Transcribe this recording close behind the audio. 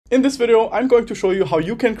In this video, I'm going to show you how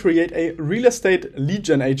you can create a real estate lead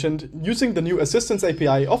gen agent using the new Assistants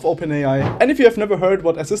API of OpenAI. And if you have never heard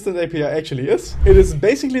what Assistant API actually is, it is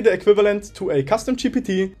basically the equivalent to a custom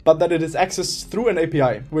GPT, but that it is accessed through an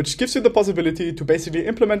API, which gives you the possibility to basically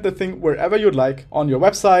implement the thing wherever you'd like, on your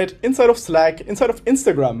website, inside of Slack, inside of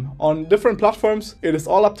Instagram, on different platforms. It is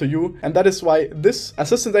all up to you. And that is why this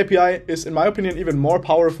Assistant API is, in my opinion, even more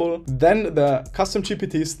powerful than the custom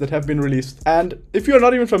GPTs that have been released. And if you're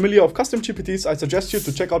not even familiar with custom GPTs, I suggest you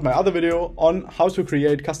to check out my other video on how to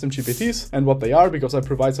create custom GPTs and what they are, because I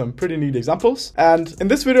provide some pretty neat examples. And in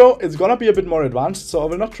this video, it's gonna be a bit more advanced, so I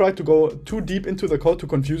will not try to go too deep into the code to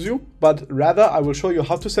confuse you, but rather I will show you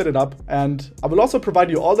how to set it up. And I will also provide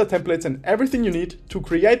you all the templates and everything you need to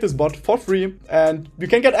create this bot for free. And you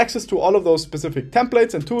can get access to all of those specific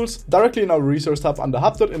templates and tools directly in our resource hub under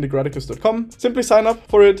hub.integraticus.com. Simply sign up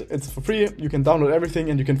for it. It's for free. You can download everything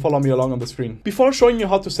and you can follow me along on the screen. Before showing you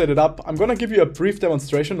how to set it up, I'm gonna give you a brief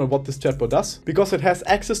demonstration of what this chatbot does, because it has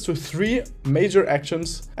access to 3 major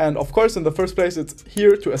actions. And of course, in the first place, it's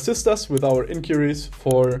here to assist us with our inquiries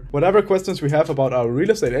for whatever questions we have about our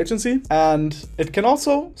real estate agency. And it can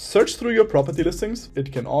also search through your property listings.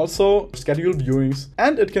 It can also schedule viewings,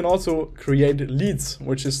 and it can also create leads,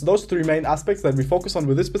 which is those 3 main aspects that we focus on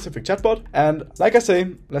with this specific chatbot. And like I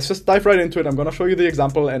say, let's just dive right into it. I'm gonna show you the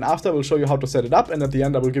example, and after I will show you how to set it up. And at the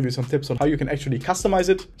end, I will give you some tips on how you can actually customize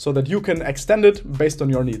it so that you can extend it based on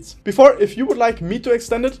your needs. If you would like me to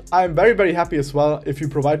extend it, I'm very, very happy as well if you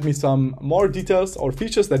provide me some more details or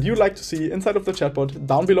features that you'd like to see inside of the chatbot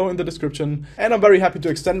down below in the description. And I'm very happy to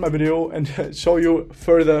extend my video and show you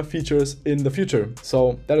further features in the future.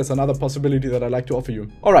 So that is another possibility that I'd like to offer you.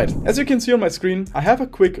 All right, as you can see on my screen, I have a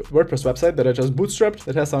quick WordPress website that I just bootstrapped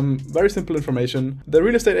that has some very simple information. The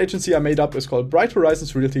real estate agency I made up is called Bright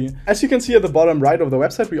Horizons Realty. As you can see at the bottom right of the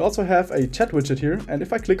website, we also have a chat widget here. And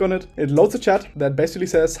if I click on it, it loads a chat that basically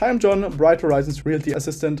says, "Hi, I'm John, Bright Horizons Realty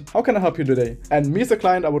Assistant. How can I help you today?" And me as a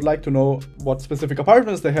client, I would like to know what specific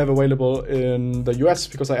apartments they have available in the US,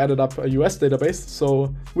 because I added up a US database.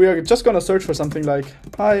 So we are just gonna search for something like,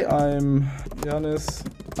 "Hi, I'm Yanis.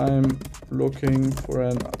 I'm looking for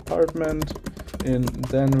an apartment in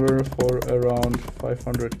Denver for around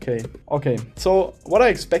 500K. Okay, so what I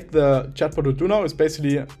expect the chatbot to do now is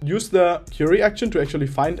basically use the query action to actually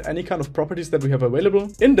find any kind of properties that we have available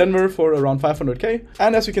in Denver for around 500K.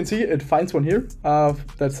 And as you can see, it finds one here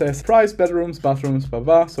that says price, bedrooms, bathrooms, blah,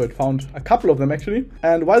 blah. So it found a couple of them actually.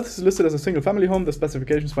 And while this is listed as a single family home, the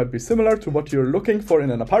specifications might be similar to what you're looking for in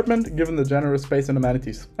an apartment, given the generous space and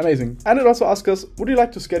amenities. Amazing. And it also asks us, would you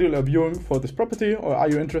like to schedule a viewing for this property, or are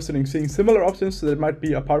you interested in seeing similar options that might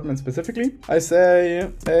be apartment specifically? I say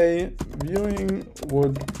a viewing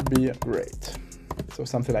would be great. So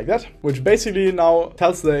something like that, which basically now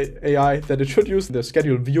tells the AI that it should use the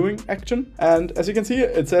schedule viewing action. And as you can see,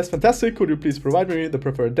 it says, "Fantastic, could you please provide me the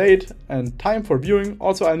preferred date and time for viewing?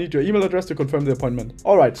 Also, I need your email address to confirm the appointment."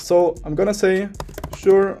 All right, so I'm gonna say,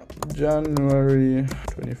 "Sure, January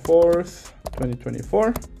 24th,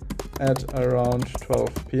 2024 at around 12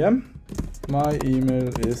 p.m. My email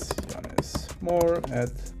is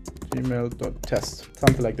janismore@gmail.test."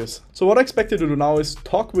 Something like this. So what I expect you to do now is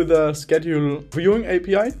talk with the schedule viewing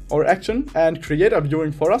API or action and create a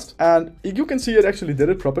viewing for us. And you can see it actually did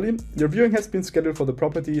it properly. Your viewing has been scheduled for the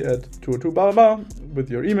property at 2:02 blah, blah, blah. With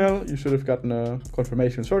your email, you should have gotten a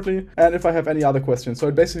confirmation shortly. And if I have any other questions, so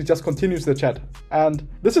it basically just continues the chat. And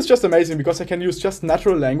this is just amazing because I can use just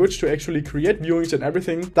natural language to actually create viewings and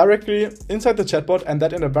everything directly inside the chatbot, and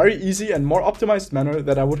that in a very easy and more optimized manner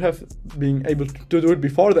that I would have been able to do it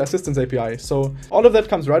before the Assistants API. So all of that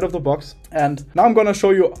comes right off the box. And now I'm gonna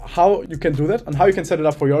show you how you can do that and how you can set it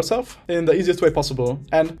up for yourself in the easiest way possible.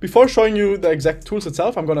 And before showing you the exact tools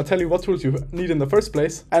itself, I'm gonna tell you what tools you need in the first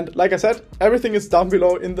place. And like I said, everything is down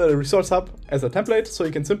below in the resource hub as a template, so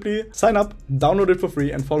you can simply sign up, download it for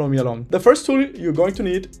free, and follow me along. The first tool you're going to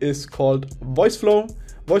need is called VoiceFlow.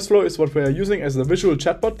 VoiceFlow is what we are using as the visual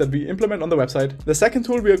chatbot that we implement on the website. The second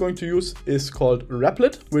tool we are going to use is called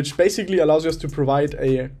replit, which basically allows us to provide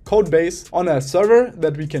a code base on a server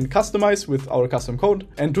that we can customize with our custom code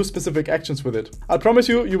and do specific actions with it. I promise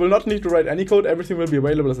you, you will not need to write any code. Everything will be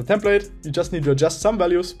available as a template. You just need to adjust some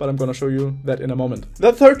values, but I'm going to show you that in a moment.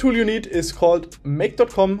 The third tool you need is called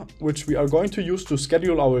make.com, which we are going to use to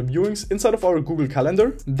schedule our viewings inside of our Google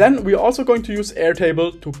Calendar. Then we are also going to use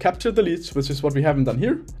Airtable to capture the leads, which is what we haven't done here.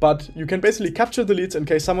 here, but you can basically capture the leads in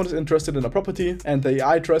case someone is interested in a property and the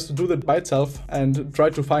AI tries to do that by itself and try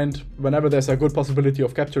to find whenever there's a good possibility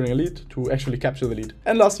of capturing a lead to actually capture the lead.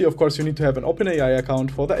 And lastly, of course, you need to have an OpenAI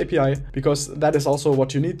account for the API, because that is also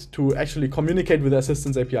what you need to actually communicate with the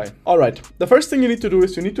Assistants API. All right, the first thing you need to do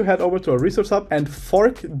is you need to head over to a resource hub and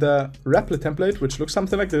fork the replit template, which looks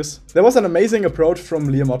something like this. There was an amazing approach from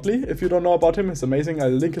Liam Otley. If you don't know about him, he's amazing. I'll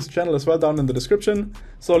link his channel as well down in the description.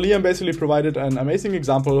 So Liam basically provided an amazing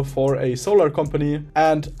example for a solar company,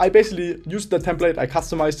 and I basically used the template, I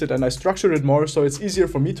customized it, and I structured it more so it's easier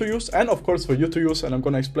for me to use and of course for you to use. And I'm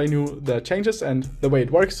going to explain you the changes and the way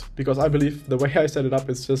it works, because I believe the way I set it up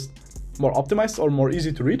is just more optimized or more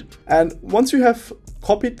easy to read. And once you have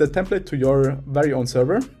copied the template to your very own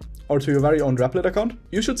server or to your very own replit account,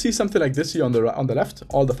 you should see something like this here on the left,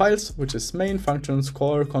 all the files, which is main, functions,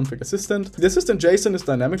 core, config, assistant. The assistant JSON is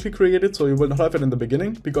dynamically created, so you will not have it in the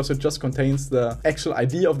beginning because it just contains the actual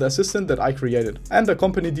ID of the assistant that I created. And the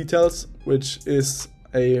company details, which is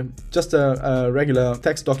just a regular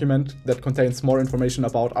text document that contains more information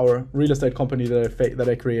about our real estate company that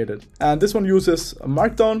I created. And this one uses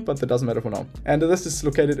Markdown, but that doesn't matter for now. And this is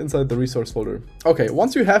located inside the resource folder. Okay,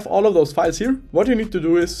 once you have all of those files here, what you need to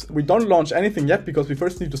do is, we don't launch anything yet because we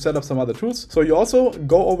first need to set up some other tools. So you also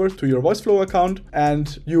go over to your VoiceFlow account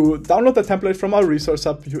and you download the template from our resource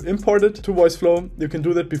hub, you import it to VoiceFlow. You can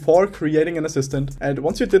do that before creating an assistant. And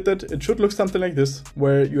once you did that, it should look something like this,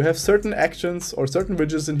 where you have certain actions or certain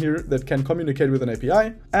widgets in here that can communicate with an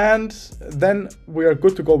API, and then we are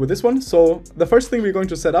good to go with this one. So the first thing we're going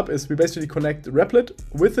to set up is we basically connect Replit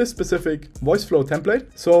with this specific VoiceFlow template.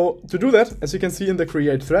 So to do that, as you can see in the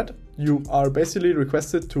create thread, you are basically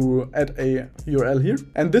requested to add a URL here,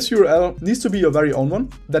 and this URL needs to be your very own one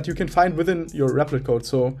that you can find within your Replit code.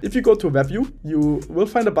 So if you go to web view, you will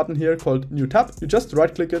find a button here called new tab. You just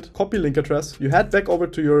right click it, copy link address, you head back over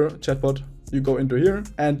to your chatbot, you go into here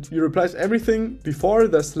and you replace everything before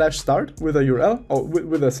the /start with a URL, or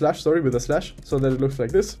with a slash, so that it looks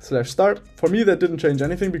like this, /start. For me, that didn't change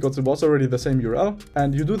anything because it was already the same URL.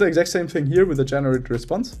 And you do the exact same thing here with the generated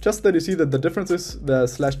response, just that you see that the difference is the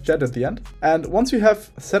 /jet at the end. And once you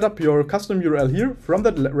have set up your custom URL here from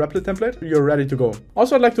that Replit template, you're ready to go.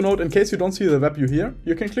 Also, I'd like to note, in case you don't see the web view here,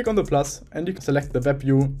 you can click on the plus and you can select the web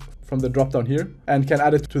view from the drop down here and can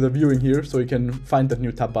add it to the viewing here so you can find that new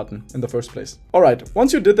tab button in the first place. All right,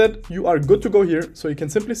 once you did that, you are good to go here. So you can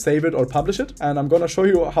simply save it or publish it. And I'm going to show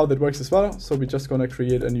you how that works as well. So we're just going to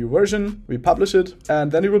create a new version. We publish it, and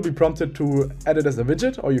then you will be prompted to add it as a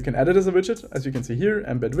widget, or you can add it as a widget. As you can see here,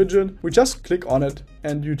 embed widget. We just click on it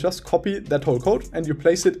and you just copy that whole code and you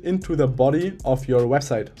place it into the body of your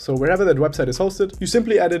website. So wherever that website is hosted, you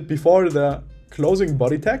simply add it before the closing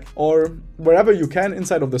body tag, or wherever you can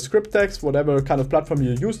inside of the script tags, whatever kind of platform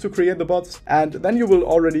you use to create the bots. And then you will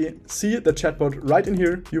already see the chatbot right in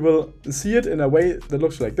here. You will see it in a way that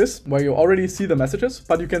looks like this, where you already see the messages,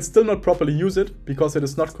 but you can still not properly use it because it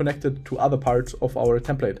is not connected to other parts of our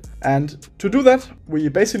template. And to do that, we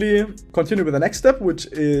basically continue with the next step, which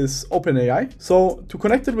is OpenAI. So to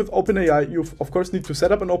connect it with OpenAI, you of course need to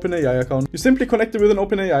set up an OpenAI account. You simply connect it with an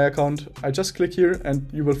OpenAI account. I just click here and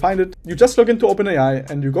you will find it. You just log into OpenAI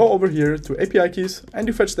and you go over here to API keys and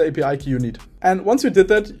you fetch the API key you need. And once you did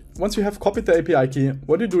that, once you have copied the API key,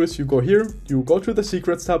 what you do is you go here, you go to the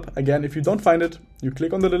secrets tab. Again, if you don't find it, you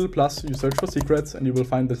click on the little plus, you search for secrets, and you will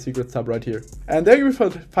find the secrets tab right here. And there you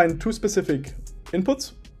will find two specific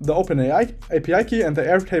inputs: the OpenAI API key and the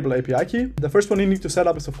Airtable API key. The first one you need to set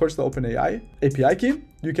up is of course the OpenAI API key.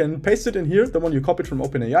 You can paste it in here, the one you copied from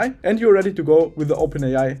OpenAI, and you're ready to go with the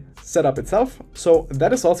OpenAI setup itself. So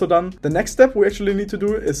that is also done. The next step we actually need to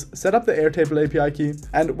do is set up the Airtable API key.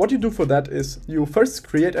 And what you do for that is you first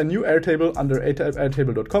create a new Airtable under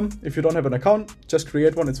airtable.com. If you don't have an account, just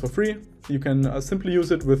create one, it's for free. You can simply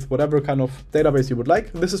use it with whatever kind of database you would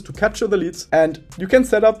like. This is to capture the leads, and you can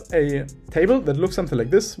set up a table that looks something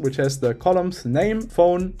like this, which has the columns name,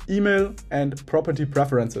 phone, email, and property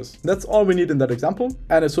preferences. That's all we need in that example,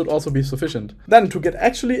 and it should also be sufficient. Then to get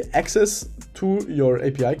actually access to your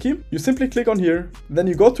API key, you simply click on here, then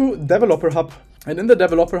you go to Developer Hub. And in the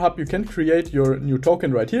Developer Hub, you can create your new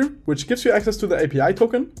token right here, which gives you access to the API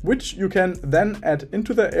token, which you can then add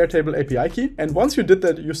into the Airtable API key. And once you did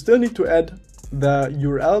that, you still need to add the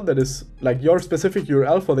URL that is like your specific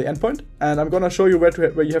URL for the endpoint. And I'm going to show you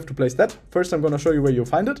where you have to place that. First, I'm going to show you where you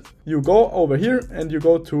find it. You go over here and you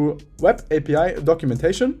go to Web API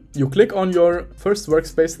Documentation. You click on your first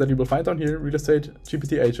workspace that you will find on here, Real Estate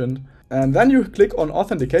GPT Agent. And then you click on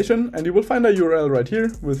Authentication and you will find a URL right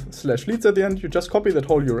here with /leads at the end. You just copy that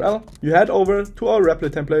whole URL. You head over to our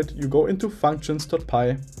Replit template. You go into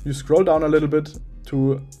functions.py. You scroll down a little bit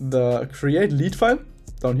to the create lead file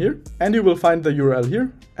down here, and you will find the URL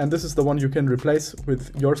here. And this is the one you can replace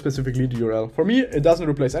with your specific lead URL. For me, it doesn't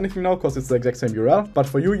replace anything now because it's the exact same URL, but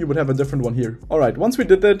for you, you would have a different one here. All right, once we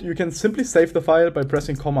did that, you can simply save the file by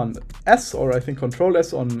pressing Command S, or I think Control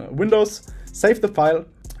S on Windows, save the file,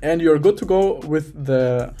 and you're good to go with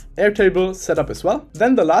the Airtable setup as well.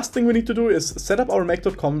 Then the last thing we need to do is set up our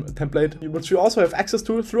make.com template, which you also have access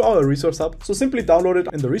to through our resource hub. So simply download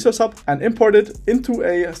it in the resource hub and import it into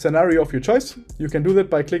a scenario of your choice. You can do that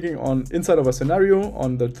by clicking on inside of a scenario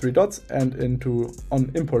on the 3 dots and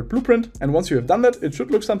on import blueprint. And once you have done that, it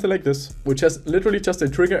should look something like this, which has literally just a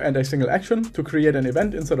trigger and a single action to create an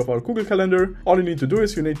event inside of our Google Calendar. All you need to do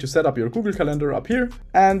is you need to set up your Google Calendar up here,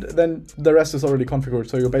 and then the rest is already configured.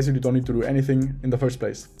 So you basically don't need to do anything in the first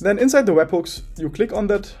place. Then inside the webhooks, you click on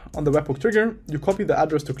that, on the webhook trigger, you copy the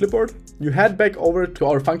address to clipboard, you head back over to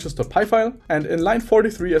our functions.py file, and in line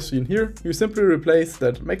 43 as seen here, you simply replace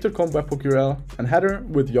that make.com webhook URL and header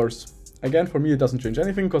with yours. Again, for me, it doesn't change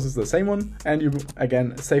anything because it's the same one, and you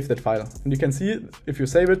again save that file. And you can see if you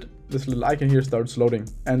save it, this little icon here starts loading,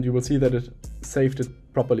 and you will see that it saved it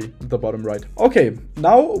properly at the bottom right. Okay,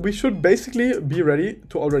 now we should basically be ready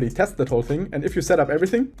to already test that whole thing. And if you set up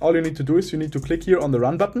everything, all you need to do is you need to click here on the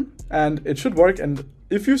run button, and it should work. And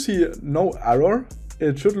if you see no error,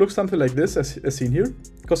 it should look something like this as seen here.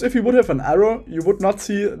 Because if you would have an error, you would not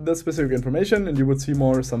see the specific information, and you would see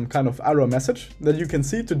more some kind of error message that you can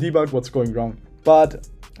see to debug what's going wrong. But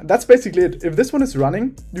that's basically it. If this one is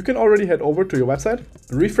running, you can already head over to your website,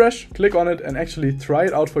 refresh, click on it, and actually try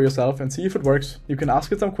it out for yourself and see if it works. You can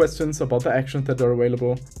ask it some questions about the actions that are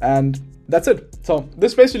available, and that's it. So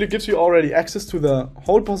this basically gives you already access to the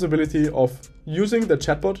whole possibility of using the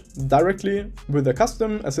chatbot directly with a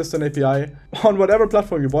custom assistant API on whatever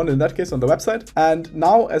platform you want, in that case on the website. And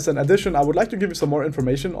now, as an addition, I would like to give you some more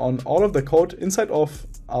information on all of the code inside of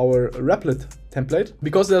our replit template,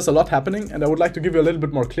 because there's a lot happening, and I would like to give you a little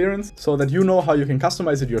bit more clearance so that you know how you can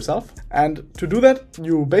customize it yourself. And to do that,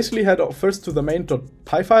 you basically head first to the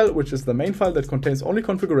main.py file, which is the main file that contains only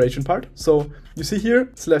configuration part. So you see here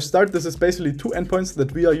 /start, this is basically 2 endpoints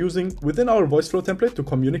that we are using within our voice flow template to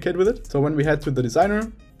communicate with it. So when we head to the designer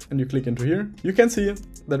and you click into here, you can see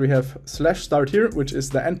that we have /start here, which is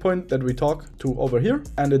the endpoint that we talk to over here,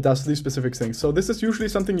 and it does these specific things. So this is usually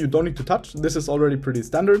something you don't need to touch. This is already pretty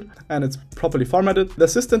standard, and it's properly formatted. The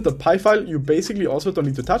assistant.py file, you basically also don't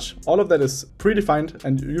need to touch. All of that is predefined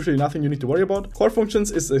and usually nothing you need to worry about. Core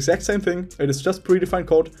functions is the exact same thing. It is just predefined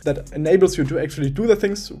code that enables you to actually do the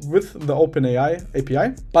things with the OpenAI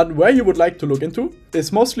API. But where you would like to look into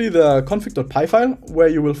is mostly the config.py file, where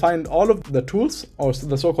you will find all of the tools or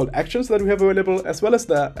the so-called actions that we have available, as well as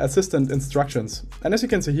the assistant instructions. And as you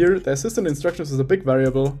can see here, the assistant instructions is a big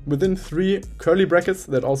variable within 3 curly brackets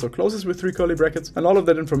that also closes with 3 curly brackets. And all of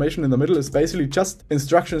that information in the middle is basically just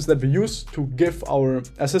instructions that we use to give our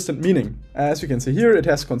assistant meaning. As you can see here, it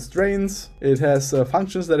has constraints, it has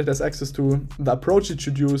functions that it has access to, the approach it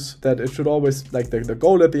should use, that it should always, like the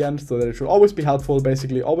goal at the end, so that it should always be helpful,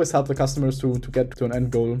 basically always help the customers to get to an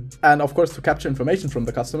end goal. And of course, to capture information from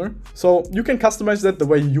the customer. So you can customize that the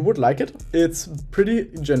way you would like it. It's pretty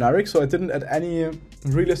generic, so I didn't add any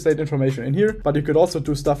real estate information in here, but you could also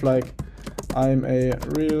do stuff like, I'm a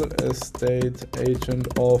real estate agent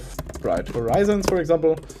of Bright Horizons, for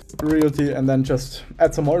example, realty, and then just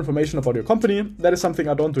add some more information about your company. That is something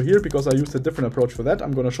I don't do here because I used a different approach for that.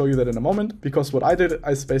 I'm going to show you that in a moment, because what I did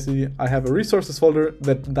is basically I have a resources folder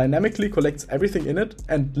that dynamically collects everything in it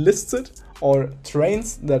and lists it or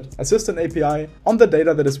trains that assistant API on the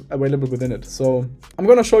data that is available within it. So I'm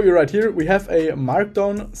going to show you right here. We have a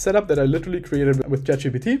markdown setup that I literally created with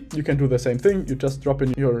ChatGPT. You can do the same thing. You just drop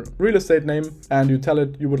in your real estate name and you tell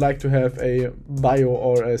it you would like to have a bio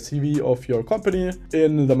or a CV of your company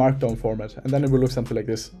in the markdown format. And then it will look something like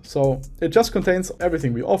this. So it just contains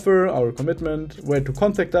everything we offer, our commitment, where to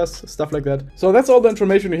contact us, stuff like that. So that's all the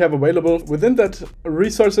information we have available within that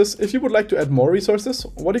resources. If you would like to add more resources,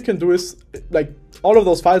 what you can do is, like, all of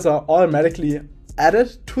those files are automatically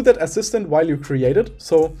added to that assistant while you create it.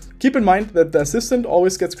 So keep in mind that the assistant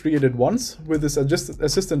always gets created once with this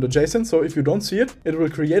assistant.json. So if you don't see it, it will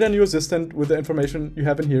create a new assistant with the information you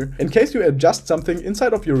have in here. In case you adjust something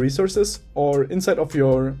inside of your resources or inside of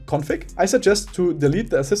your config, I suggest to delete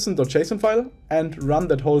the assistant.json file and run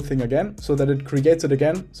that whole thing again so that it creates it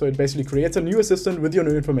again. So it basically creates a new assistant with your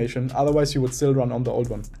new information. Otherwise you would still run on the old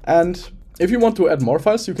one. And if you want to add more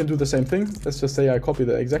files, you can do the same thing. Let's just say I copy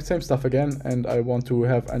the exact same stuff again and I want to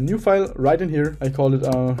have a new file right in here. I call it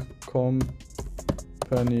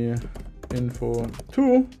company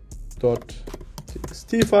info2.json.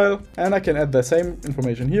 txt file, and I can add the same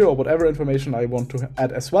information here or whatever information I want to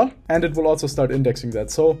add as well. And it will also start indexing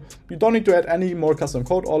that. So you don't need to add any more custom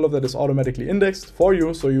code. All of that is automatically indexed for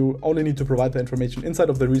you. So you only need to provide the information inside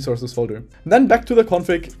of the resources folder. Then back to the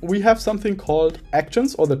config, we have something called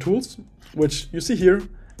actions or the tools, which you see here.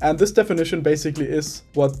 And this definition basically is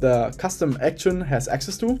what the custom action has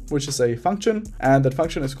access to, which is a function. And that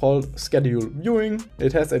function is called schedule viewing.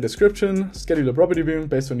 It has a description, schedule a property viewing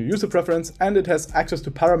based on your user preference, and it has access to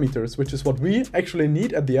parameters, which is what we actually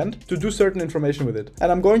need at the end to do certain information with it.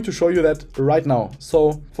 And I'm going to show you that right now.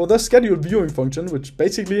 So for the schedule viewing function, which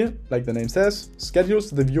basically, like the name says, schedules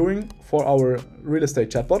the viewing for our real estate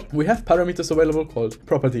chatbot, we have parameters available called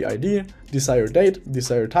property ID, desired date,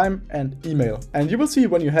 desired time, and email. And you will see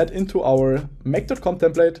when you head into our make.com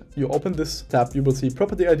template, you open this tab, you will see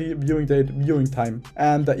property ID, viewing date, viewing time.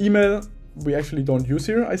 And the email we actually don't use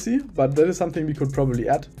here, I see, but that is something we could probably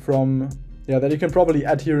add from, that you can probably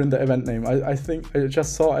add here in the event name. I think I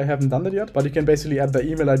just saw I haven't done that yet, but you can basically add the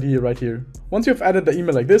email ID right here. Once you've added the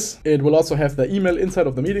email like this, it will also have the email inside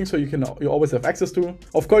of the meeting, so you always have access to.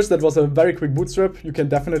 Of course, that was a very quick bootstrap. You can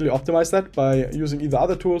definitely optimize that by using either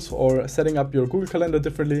other tools or setting up your Google Calendar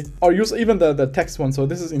differently, or use even the text one. So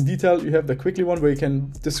this is in detail. You have the quickly one where you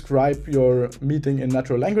can describe your meeting in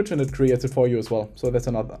natural language and it creates it for you as well. So that's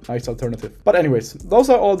another nice alternative. But anyways, those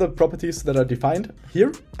are all the properties that are defined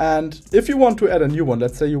here. And if you want to add a new one,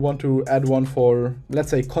 let's say you want to add one for, let's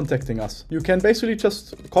say, contacting us, you can basically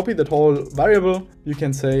just copy that whole variable. You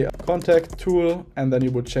can say contact tool, and then you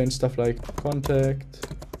would change stuff like contact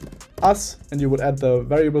us, and you would add the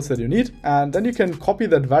variables that you need. And then you can copy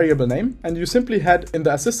that variable name and you simply head in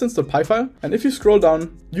the assistance.py file. And if you scroll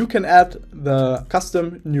down, you can add the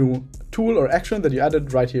custom new tool or action that you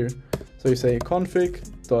added right here. So you say config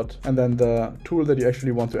dot, and then the tool that you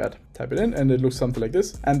actually want to add. Type it in and it looks something like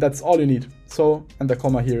this. And that's all you need. So, and the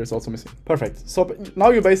comma here is also missing. Perfect. So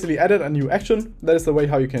now you basically added a new action. That is the way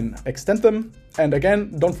how you can extend them. And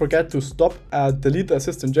again, don't forget to stop, delete the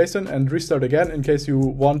assistant.json and restart again in case you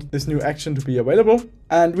want this new action to be available.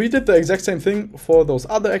 And we did the exact same thing for those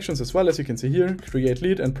other actions as well, as you can see here, create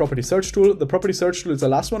lead and property search tool. The property search tool is the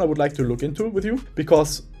last one I would like to look into with you,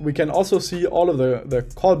 because we can also see all of the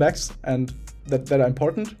callbacks and that are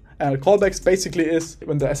important. And callbacks basically is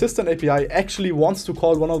when the assistant API actually wants to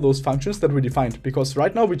call one of those functions that we defined, because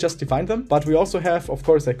right now we just defined them, but we also have, of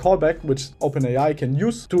course, a callback which OpenAI can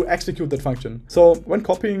use to execute that function. So when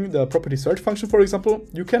copying the property search function, for example,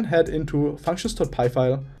 you can head into functions.py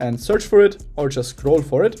file and search for it or just scroll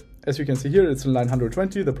for it. As you can see here, it's in line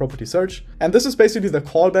 120, the property search. And this is basically the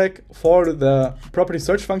callback for the property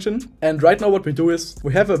search function. And right now what we do is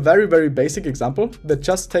we have a very, very basic example that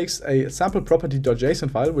just takes a sample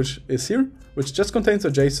property.json file, which is here, which just contains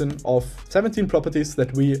a JSON of 17 properties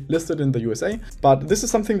that we listed in the USA. But this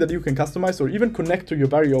is something that you can customize or even connect to your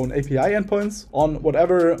very own API endpoints on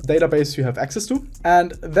whatever database you have access to.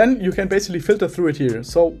 And then you can basically filter through it here.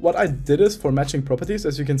 So what I did is for matching properties,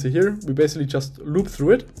 as you can see here, we basically just loop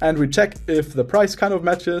through it. And we check if the price kind of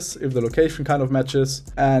matches, if the location kind of matches,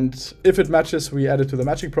 and if it matches, we add it to the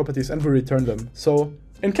matching properties and we return them. So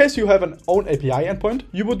in case you have an own API endpoint,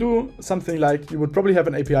 you would do something like, you would probably have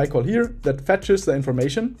an API call here that fetches the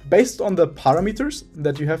information based on the parameters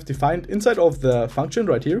that you have defined inside of the function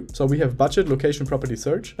right here. So we have budget, location, property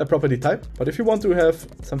search, a property type. But if you want to have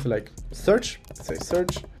something like search, let's say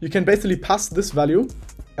search, you can basically pass this value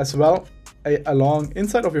as well along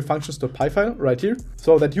inside of your functions.py file right here,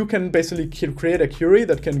 so that you can basically create a query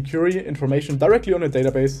that can query information directly on a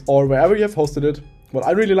database or wherever you have hosted it. What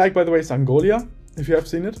I really like, by the way, is Angolia. If you have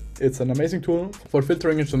seen it, it's an amazing tool for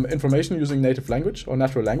filtering some information using native language or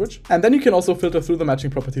natural language. And then you can also filter through the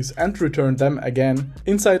matching properties and return them again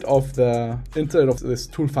inside of this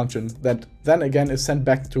tool function that then again is sent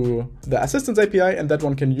back to the assistance API, and that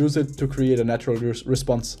one can use it to create a natural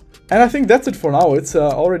response. And I think that's it for now. It's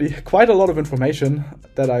already quite a lot of information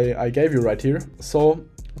that I gave you right here. So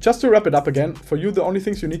just to wrap it up again, for you, the only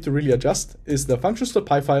things you need to really adjust is the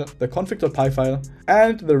functions.py file, the config.py file,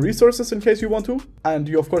 and the resources in case you want to. And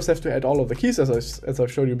you, of course, have to add all of the keys as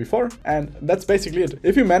I've showed you before. And that's basically it.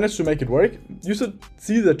 If you manage to make it work, you should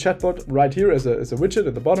see the chatbot right here as a widget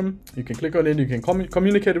at the bottom. You can click on it, you can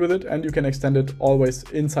communicate with it, and you can extend it always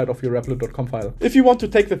inside of your replit.com file. If you want to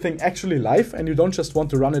take the thing actually live and you don't just want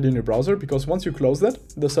to run it in your browser, because once you close that,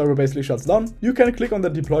 the server basically shuts down, you can click on the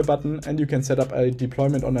deploy button and you can set up a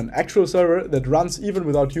deployment on on an actual server that runs even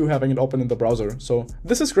without you having it open in the browser. So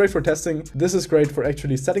this is great for testing. This is great for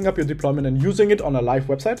actually setting up your deployment and using it on a live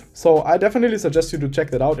website. So I definitely suggest you to check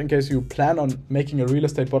that out in case you plan on making a real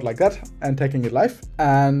estate bot like that and taking it live.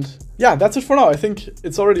 And yeah, that's it for now. I think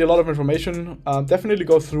it's already a lot of information. Definitely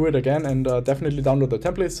go through it again and definitely download the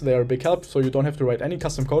templates. They are a big help, so you don't have to write any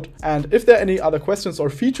custom code. And if there are any other questions or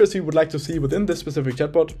features you would like to see within this specific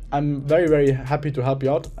chatbot, I'm very, very happy to help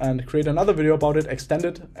you out and create another video about it, extend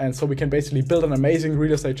it, and so we can basically build an amazing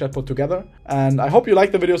real estate chatbot together. And I hope you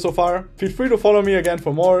liked the video so far. Feel free to follow me again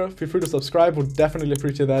for more. Feel free to subscribe, would definitely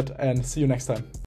appreciate that, and see you next time.